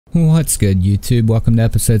What's good, YouTube? Welcome to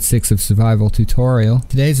episode 6 of Survival Tutorial.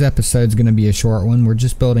 Today's episode is going to be a short one. We're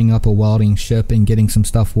just building up a welding ship and getting some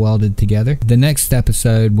stuff welded together. The next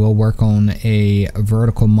episode we'll work on a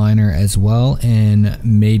vertical miner as well and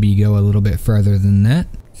maybe go a little bit further than that.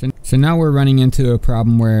 So now we're running into a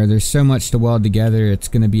problem where there's so much to weld together it's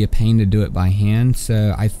going to be a pain to do it by hand.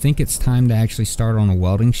 So I think it's time to actually start on a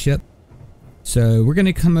welding ship. So we're going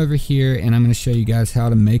to come over here and I'm going to show you guys how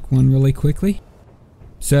to make one really quickly.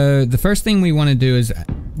 So the first thing we want to do is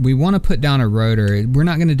we want to put down a rotor. We're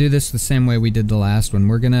not going to do this the same way we did the last one.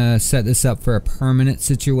 We're going to set this up for a permanent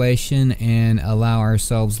situation and allow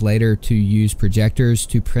ourselves later to use projectors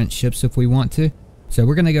to print ships if we want to. So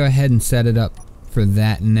we're going to go ahead and set it up for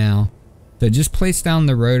that now. So just place down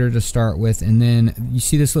the rotor to start with, and then you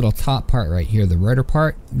see this little top part right here, the rotor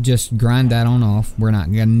part. Just grind that on off. We're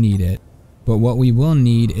not going to need it. But what we will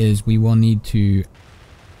need is we will need to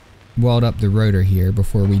weld up the rotor here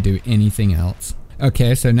before we do anything else.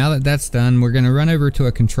 Okay, so now that that's done, we're going to run over to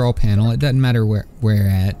a control panel. It doesn't matter where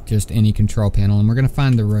at, just any control panel, and we're going to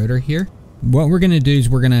find the rotor here. What we're going to do is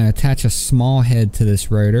we're going to attach a small head to this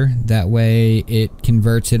rotor. That way it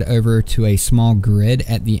converts it over to a small grid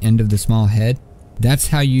at the end of the small head. That's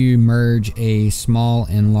how you merge a small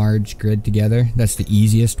and large grid together. That's the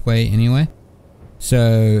easiest way anyway.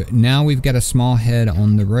 So now we've got a small head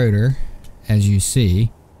on the rotor, as you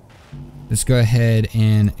see. Let's go ahead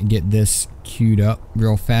and get this queued up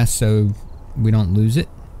real fast so we don't lose it.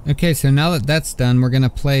 Okay, so now that that's done, we're going to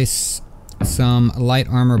place some light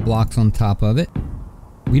armor blocks on top of it.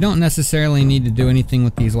 We don't necessarily need to do anything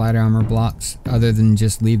with these light armor blocks other than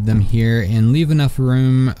just leave them here and leave enough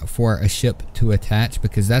room for a ship to attach,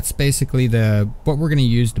 because that's basically what we're going to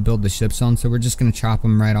use to build the ships on. So we're just going to chop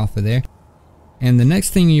them right off of there. And the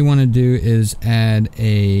next thing you want to do is add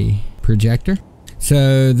a projector.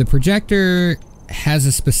 So the projector has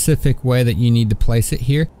a specific way that you need to place it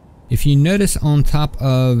here. If you notice on top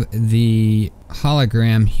of the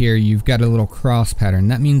hologram here, you've got a little cross pattern.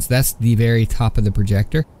 That means that's the very top of the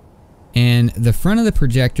projector. And the front of the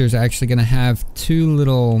projector is actually going to have two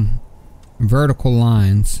little vertical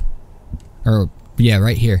lines. Or, yeah,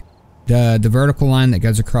 right here. The vertical line that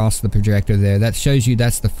goes across the projector there, that shows you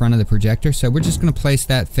that's the front of the projector. So we're just going to place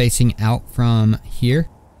that facing out from here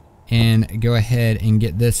and go ahead and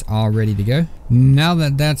get this all ready to go. Now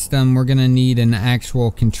that that's done, we're going to need an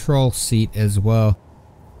actual control seat as well.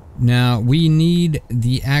 Now we need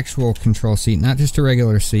the actual control seat, not just a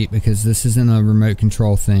regular seat, because this isn't a remote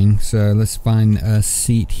control thing. So let's find a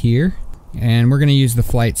seat here, and we're going to use the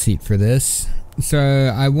flight seat for this. So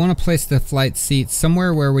I want to place the flight seat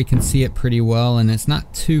somewhere where we can see it pretty well and it's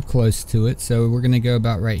not too close to it. So we're going to go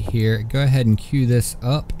about right here. Go ahead and cue this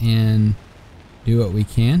up and do what we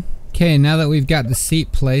can. Okay, now that we've got the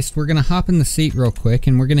seat placed, we're going to hop in the seat real quick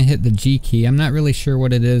and we're going to hit the G key. I'm not really sure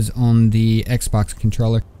what it is on the Xbox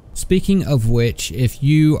controller. Speaking of which, if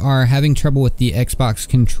you are having trouble with the Xbox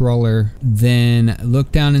controller, then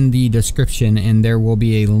look down in the description and there will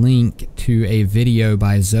be a link to a video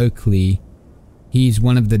by Xocliw. He's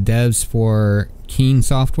one of the devs for Keen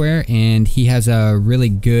software, and he has a really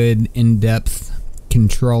good in-depth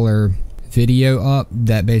controller video up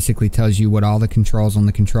that basically tells you what all the controls on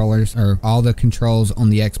the controllers, or all the controls on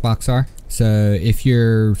the Xbox are. So if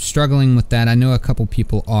you're struggling with that, I know a couple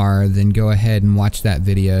people are, then go ahead and watch that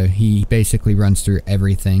video. He basically runs through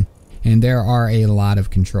everything, and there are a lot of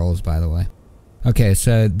controls, by the way. Okay,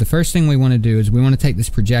 so the first thing we want to do is we want to take this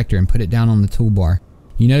projector and put it down on the toolbar.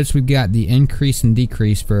 You notice we've got the increase and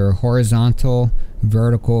decrease for horizontal,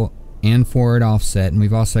 vertical, and forward offset, and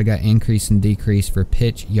we've also got increase and decrease for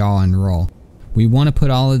pitch, yaw, and roll. We want to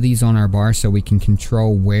put all of these on our bar so we can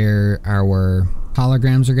control where our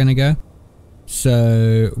holograms are going to go.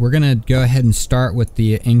 So we're going to go ahead and start with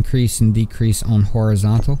the increase and decrease on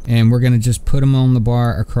horizontal, and we're going to just put them on the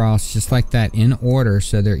bar across just like that in order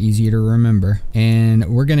so they're easier to remember. And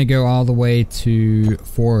we're going to go all the way to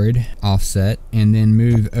forward offset and then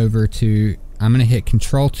move over to, I'm going to hit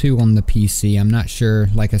Control 2 on the PC. I'm not sure,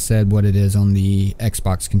 like I said, what it is on the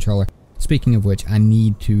Xbox controller. Speaking of which, I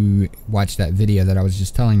need to watch that video that I was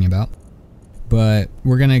just telling you about. But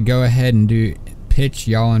we're going to go ahead and do pitch,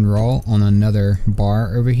 yaw, and roll on another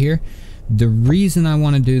bar over here. The reason I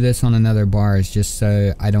want to do this on another bar is just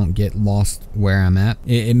so I don't get lost where I'm at.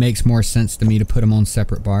 It makes more sense to me to put them on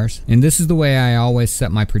separate bars. And this is the way I always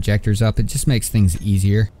set my projectors up. It just makes things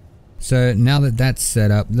easier. So now that that's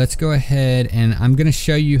set up, let's go ahead and I'm going to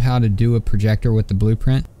show you how to do a projector with the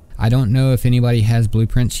blueprint. I don't know if anybody has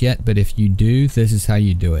blueprints yet, but if you do, this is how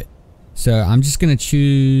you do it. So I'm just going to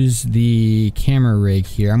choose the camera rig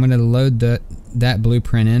here. I'm going to load that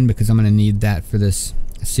blueprint in because I'm going to need that for this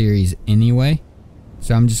series anyway.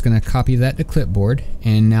 So I'm just going to copy that to clipboard,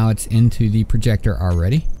 and now it's into the projector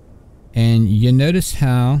already. And you notice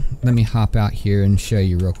how, let me hop out here and show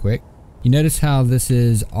you real quick. You notice how this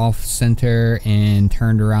is off center and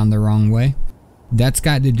turned around the wrong way? That's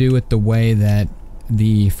got to do with the way that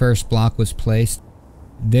the first block was placed.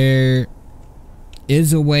 There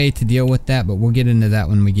is a way to deal with that, but we'll get into that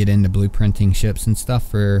when we get into blueprinting ships and stuff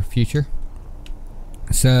for future.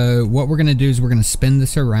 So what we're going to do is we're going to spin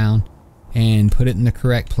this around and put it in the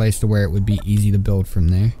correct place to where it would be easy to build from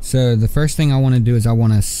there. So the first thing I want to do is I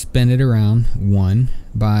want to spin it around one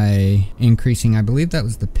by increasing, I believe that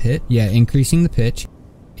was the pitch. Yeah, increasing the pitch.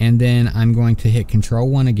 And then I'm going to hit Control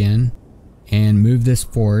 1 again and move this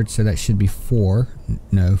forward. So that should be 4.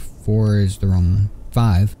 No, 4 is the wrong one.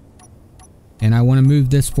 5. And I want to move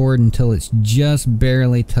this forward until it's just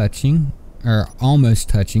barely touching, or almost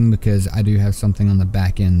touching, because I do have something on the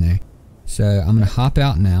back end there. So I'm going to hop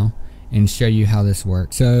out now and show you how this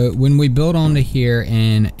works. So when we build onto here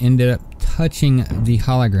and ended up touching the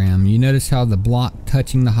hologram, you notice how the block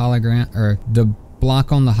touching the hologram, or the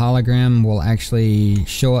block on the hologram, will actually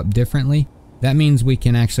show up differently. That means we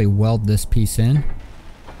can actually weld this piece in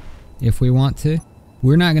if we want to.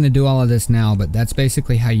 We're not going to do all of this now, but that's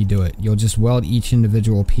basically how you do it. You'll just weld each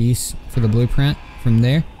individual piece for the blueprint from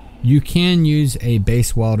there. You can use a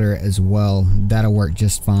base welder as well. That'll work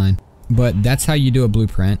just fine. But that's how you do a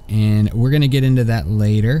blueprint, and we're going to get into that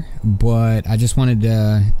later. But I just wanted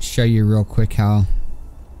to show you real quick how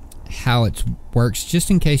it works, just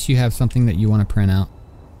in case you have something that you want to print out.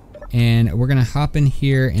 And we're going to hop in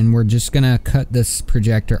here, and we're just going to cut this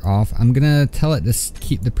projector off. I'm going to tell it to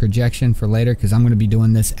keep the projection for later, because I'm going to be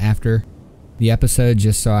doing this after the episode,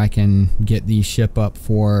 just so I can get the ship up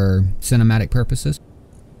for cinematic purposes.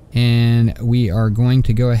 And we are going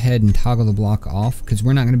to go ahead and toggle the block off, because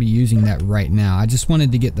we're not going to be using that right now. I just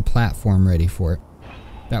wanted to get the platform ready for it.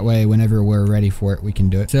 That way, whenever we're ready for it, we can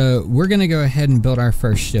do it. So we're going to go ahead and build our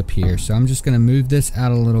first ship here. So I'm just going to move this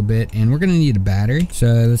out a little bit, and we're going to need a battery. So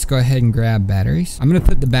let's go ahead and grab batteries. I'm going to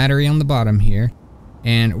put the battery on the bottom here,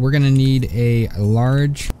 and we're going to need a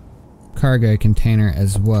large cargo container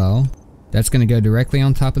as well. That's going to go directly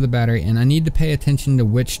on top of the battery, and I need to pay attention to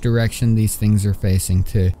which direction these things are facing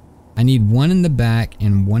too. I need one in the back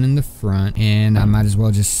and one in the front, and I might as well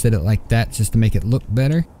just sit it like that just to make it look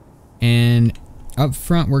better. And up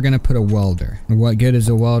front, we're going to put a welder. What good is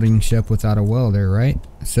a welding ship without a welder, right?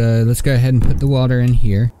 So let's go ahead and put the welder in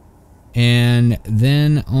here. And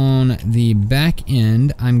then on the back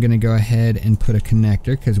end, I'm going to go ahead and put a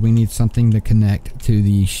connector, because we need something to connect to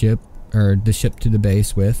the ship, or the ship to the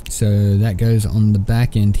base with. So that goes on the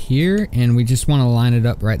back end here, and we just want to line it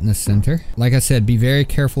up right in the center. Like I said, be very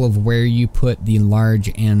careful of where you put the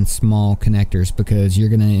large and small connectors, because you're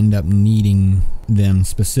going to end up needing them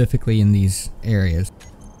specifically in these areas.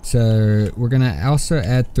 So we're going to also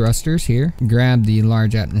add thrusters here. Grab the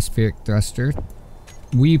large atmospheric thruster.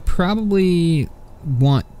 We probably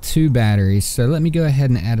want 2 batteries, so let me go ahead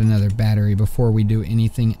and add another battery before we do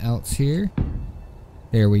anything else here.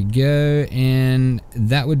 There we go, and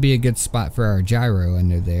that would be a good spot for our gyro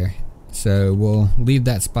under there. So we'll leave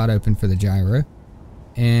that spot open for the gyro.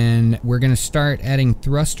 And we're going to start adding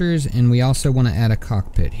thrusters, and we also want to add a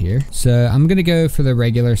cockpit here. So I'm going to go for the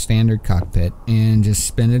regular standard cockpit and just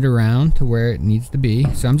spin it around to where it needs to be.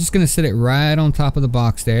 So I'm just going to sit it right on top of the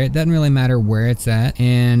box there. It doesn't really matter where it's at.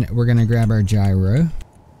 And we're going to grab our gyro.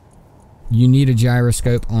 You need a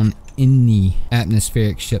gyroscope on any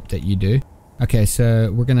atmospheric ship that you do. Okay,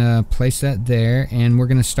 so we're going to place that there, and we're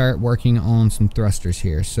going to start working on some thrusters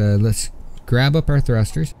here. So let's grab up our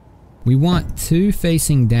thrusters. We want 2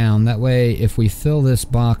 facing down. That way, if we fill this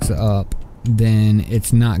box up, then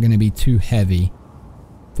it's not going to be too heavy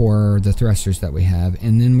for the thrusters that we have.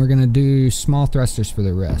 And then we're going to do small thrusters for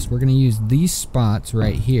the rest. We're going to use these spots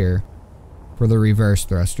right here for the reverse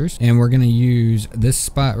thrusters, and we're going to use this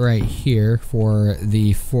spot right here for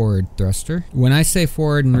the forward thruster. When I say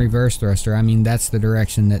forward and reverse thruster, I mean that's the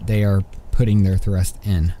direction that they are putting their thrust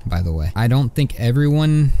in, by the way. I don't think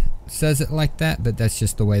everyone says it like that, but that's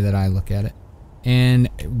just the way that I look at it. And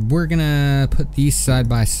we're gonna put these side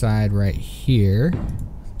by side right here.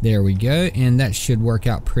 There we go, and that should work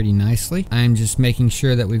out pretty nicely. I'm just making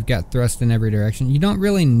sure that we've got thrust in every direction. You don't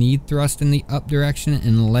really need thrust in the up direction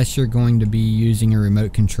unless you're going to be using a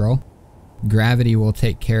remote control. Gravity will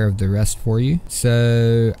take care of the rest for you.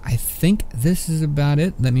 So I think this is about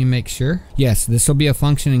it. Let me make sure. Yes, this will be a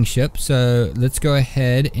functioning ship. So let's go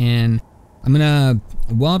ahead, and I'm gonna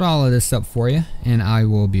weld all of this up for you, and I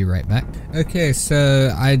will be right back. Okay,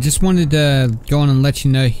 so I just wanted to go on and let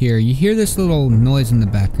you know here. You hear this little noise in the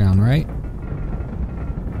background, right?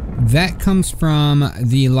 That comes from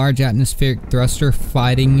the large atmospheric thruster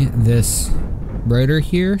fighting this rotor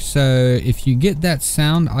here. So if you get that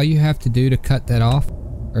sound, all you have to do to cut that off,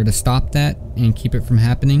 or to stop that and keep it from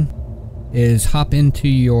happening, is hop into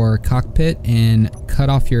your cockpit and cut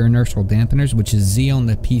off your inertial dampeners, which is Z on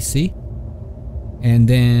the PC, and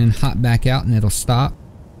then hop back out and it'll stop.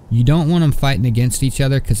 You don't want them fighting against each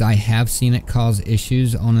other, because I have seen it cause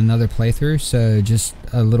issues on another playthrough, so just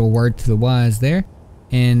a little word to the wise there.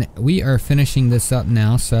 And we are finishing this up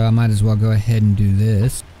now, so I might as well go ahead and do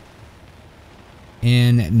this.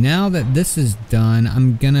 And now that this is done,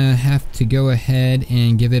 I'm gonna have to go ahead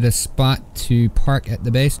and give it a spot to park at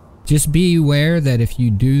the base. Just be aware that if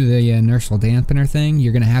you do the inertial dampener thing,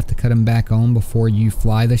 you're going to have to cut them back on before you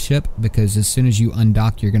fly the ship, because as soon as you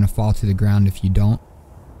undock, you're going to fall to the ground if you don't,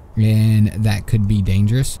 and that could be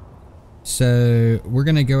dangerous. So we're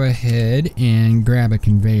going to go ahead and grab a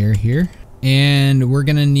conveyor here, and we're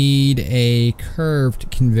going to need a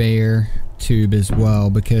curved conveyor tube as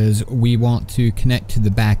well, because we want to connect to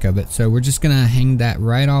the back of it. So we're just going to hang that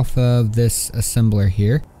right off of this assembler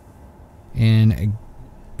here and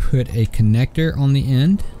put a connector on the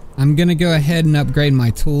end. I'm gonna go ahead and upgrade my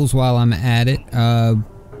tools while I'm at it.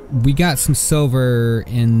 We got some silver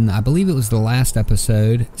in, I believe it was the last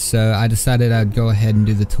episode, so I decided I'd go ahead and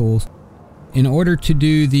do the tools. In order to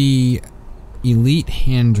do the elite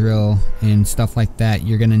hand drill and stuff like that,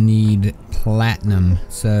 you're gonna need platinum,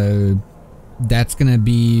 so that's gonna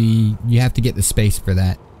be, you have to get the space for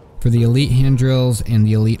that, for the elite hand drills and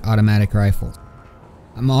the elite automatic rifles.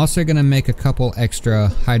 I'm also going to make a couple extra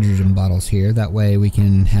hydrogen bottles here, that way we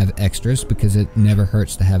can have extras, because it never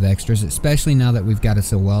hurts to have extras, especially now that we've got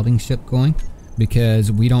us a welding ship going,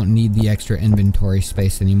 because we don't need the extra inventory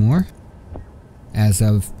space anymore as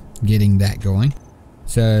of getting that going.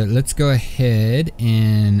 So let's go ahead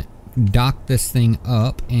and dock this thing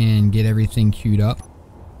up and get everything queued up.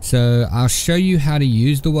 So I'll show you how to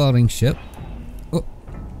use the welding ship.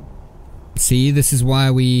 See, this is why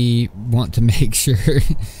we want to make sure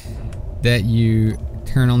that you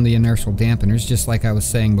turn on the inertial dampeners, just like I was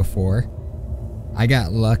saying before. I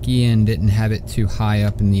got lucky and didn't have it too high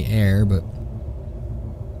up in the air, but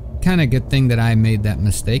kind of good thing that I made that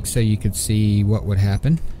mistake so you could see what would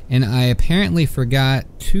happen. And I apparently forgot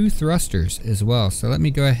 2 thrusters as well, so let me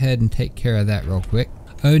go ahead and take care of that real quick.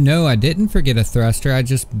 Oh no, I didn't forget a thruster, I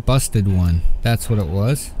just busted one. That's what it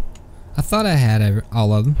was. I thought I had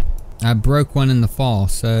all of them. I broke one in the fall,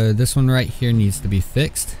 so this one right here needs to be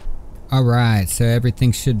fixed. Alright, so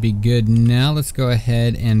everything should be good now. Let's go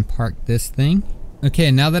ahead and park this thing. Okay,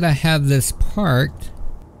 now that I have this parked,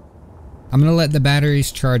 I'm going to let the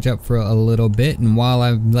batteries charge up for a little bit, and while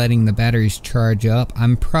I'm letting the batteries charge up,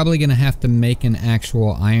 I'm probably going to have to make an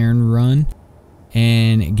actual iron run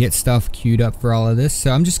and get stuff queued up for all of this. So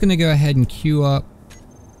I'm just going to go ahead and queue up.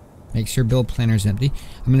 Make sure build planner's empty.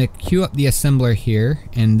 I'm going to queue up the assembler here,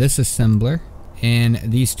 and this assembler, and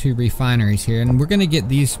these 2 refineries here, and we're going to get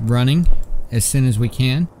these running as soon as we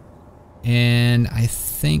can. And I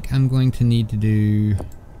think I'm going to need to do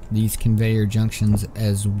these conveyor junctions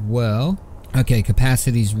as well. Okay,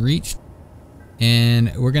 capacity's reached,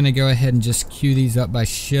 and we're going to go ahead and just queue these up by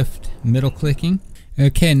shift middle clicking.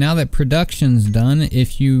 Okay, now that production's done,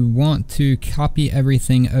 if you want to copy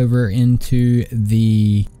everything over into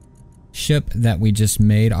the ship that we just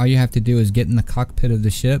made, all you have to do is get in the cockpit of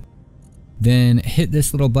the ship, then hit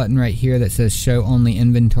this little button right here that says show only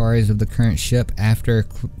inventories of the current ship. After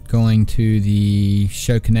going to the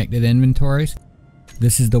show connected inventories,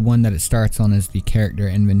 this is the one that it starts on as the character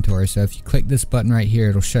inventory. So if you click this button right here,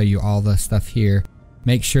 it'll show you all the stuff here.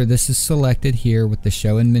 Make sure this is selected here with the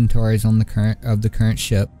show inventories on the current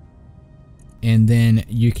ship. And then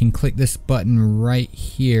you can click this button right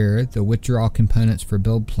here, the withdraw components for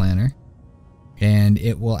build planner, and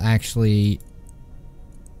it will actually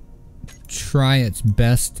try its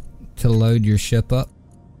best to load your ship up.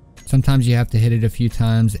 Sometimes you have to hit it a few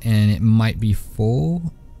times and it might be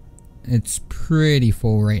full. It's pretty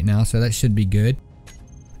full right now, so that should be good.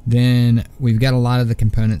 Then we've got a lot of the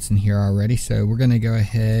components in here already, so we're gonna go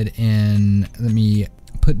ahead and let me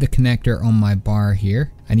put the connector on my bar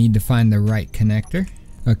here. I need to find the right connector.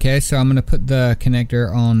 Okay, so I'm gonna put the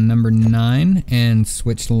connector on number 9 and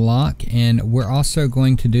switch lock, and we're also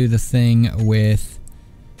going to do the thing with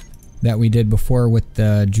that we did before with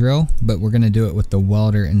the drill, but we're gonna do it with the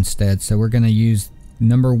welder instead. So we're gonna use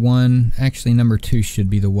number 1, actually number 2 should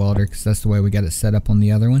be the welder, because that's the way we got it set up on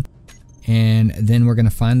the other one. And then we're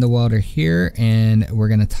gonna find the welder here, and we're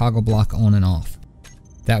gonna toggle block on and off.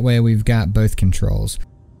 That way we've got both controls.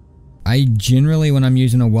 I generally, when I'm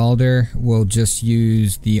using a welder, will just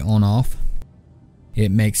use the on-off.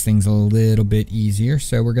 It makes things a little bit easier.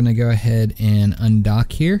 So we're going to go ahead and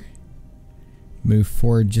undock here. Move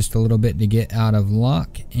forward just a little bit to get out of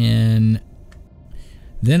lock, and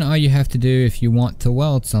then all you have to do if you want to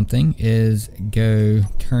weld something is go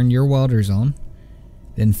turn your welders on,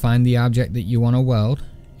 then find the object that you want to weld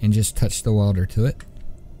and just touch the welder to it.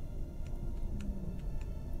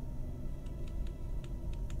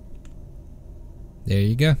 There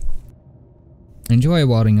you go. Enjoy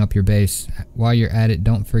welding up your base. While you're at it,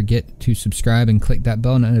 don't forget to subscribe and click that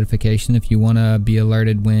bell notification if you want to be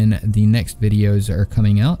alerted when the next videos are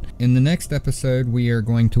coming out. In the next episode, we are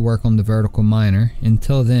going to work on the vertical miner.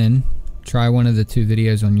 Until then, try one of the 2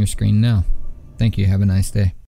 videos on your screen now. Thank you. Have a nice day.